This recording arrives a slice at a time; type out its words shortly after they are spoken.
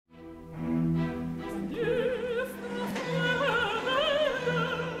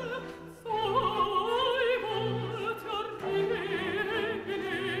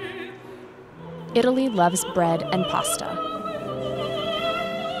Italy loves bread and pasta,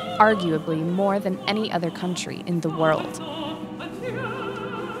 arguably more than any other country in the world.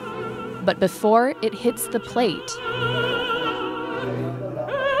 But before it hits the plate,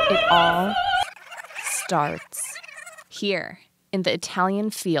 it all starts here in the Italian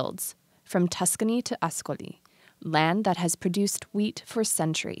fields, from Tuscany to Ascoli, land that has produced wheat for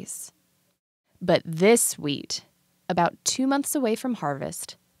centuries. But this wheat, about 2 months away from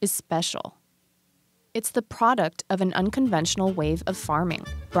harvest, is special. It's the product of an unconventional wave of farming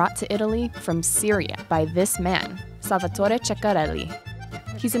brought to Italy from Syria by this man, Salvatore Ceccarelli.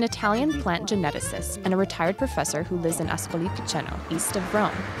 He's an Italian plant geneticist and a retired professor who lives in Ascoli Piceno, east of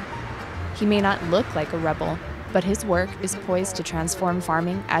Rome. He may not look like a rebel, but his work is poised to transform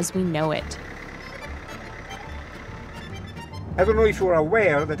farming as we know it. I don't know if you're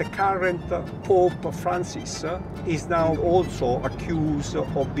aware that the current Pope Francis is now also accused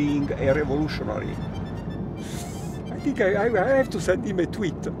of being a revolutionary. I think I have to send him a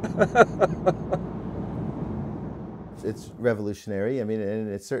tweet. It's revolutionary. I mean, and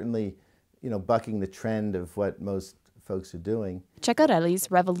it's certainly, bucking the trend of what most folks are doing. Ceccarelli's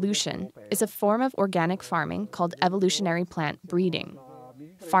revolution is a form of organic farming called evolutionary plant breeding.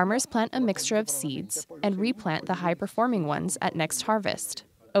 Farmers plant a mixture of seeds and replant the high-performing ones at next harvest.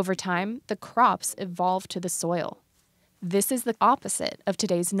 Over time, the crops evolve to the soil. This is the opposite of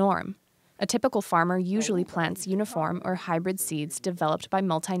today's norm. A typical farmer usually plants uniform or hybrid seeds developed by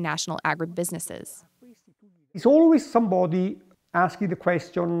multinational agribusinesses. It's always somebody asking the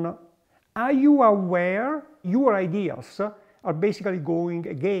question, are you aware your ideas are basically going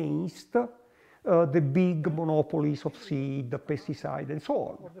against the big monopolies of seed, pesticide, and so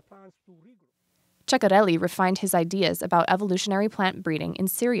on? Ceccarelli refined his ideas about evolutionary plant breeding in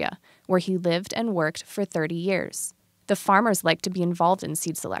Syria, where he lived and worked for 30 years. The farmers liked to be involved in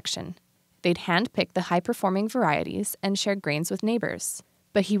seed selection. They'd hand-pick the high-performing varieties and share grains with neighbors.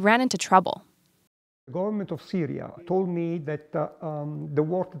 But he ran into trouble. The government of Syria told me that the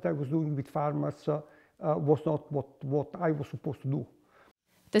work that I was doing with farmers was not what I was supposed to do.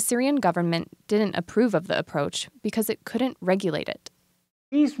 The Syrian government didn't approve of the approach because it couldn't regulate it.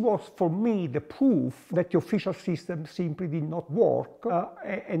 This was, for me, the proof that the official system simply did not work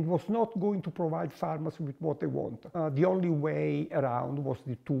and was not going to provide farmers with what they want. The only way around was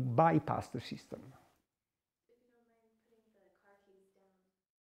to bypass the system.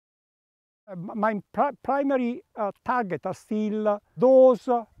 My primary target are still those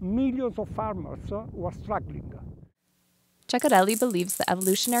millions of farmers who are struggling. Ceccarelli believes the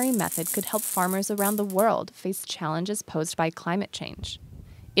evolutionary method could help farmers around the world face challenges posed by climate change.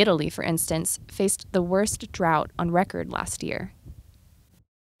 Italy, for instance, faced the worst drought on record last year.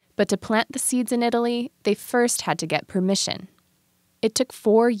 But to plant the seeds in Italy, they first had to get permission. It took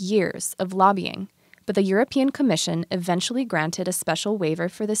 4 years of lobbying, but the European Commission eventually granted a special waiver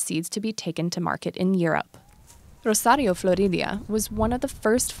for the seeds to be taken to market in Europe. Rosario Floridia was one of the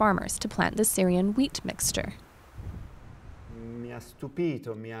first farmers to plant the Syrian wheat mixture. Mi ha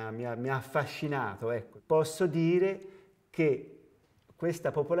stupito, mi ha affascinato. Ecco. Posso dire che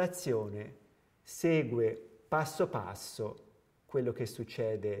questa popolazione segue passo passo quello che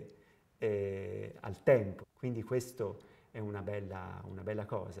succede al tempo. Quindi questo è una bella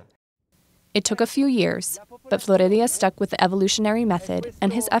cosa. It took a few years, but Floridia stuck with the evolutionary method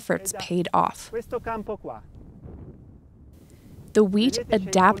and his efforts paid off. The wheat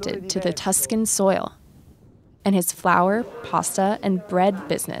adapted to the Tuscan soil, and his flour, pasta, and bread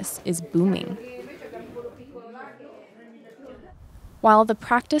business is booming. While the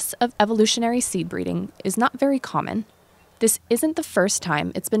practice of evolutionary seed breeding is not very common, this isn't the first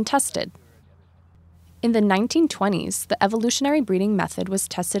time it's been tested. In the 1920s, the evolutionary breeding method was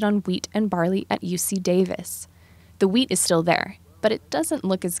tested on wheat and barley at UC Davis. The wheat is still there, but it doesn't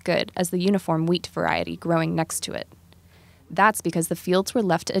look as good as the uniform wheat variety growing next to it. That's because the fields were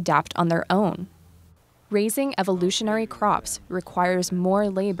left to adapt on their own. Raising evolutionary crops requires more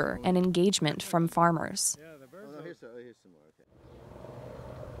labor and engagement from farmers.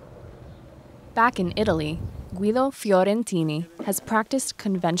 Back in Italy, Guido Fiorentini has practiced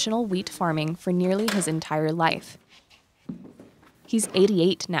conventional wheat farming for nearly his entire life. He's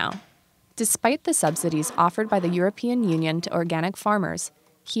 88 now. Despite the subsidies offered by the European Union to organic farmers,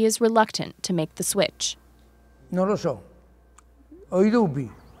 he is reluctant to make the switch. Non lo so. Ho I dubbi.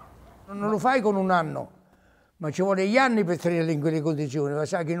 Non lo fai con un anno, ma ci vuole gli anni per tenerli in quelle condizioni. Ma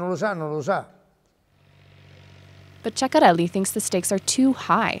sa, chi non lo sa, non lo sa. But Ceccarelli thinks the stakes are too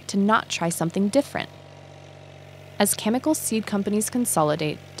high to not try something different. As chemical seed companies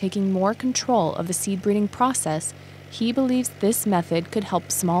consolidate, taking more control of the seed breeding process, He believes this method could help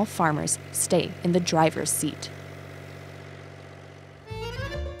small farmers stay in the driver's seat.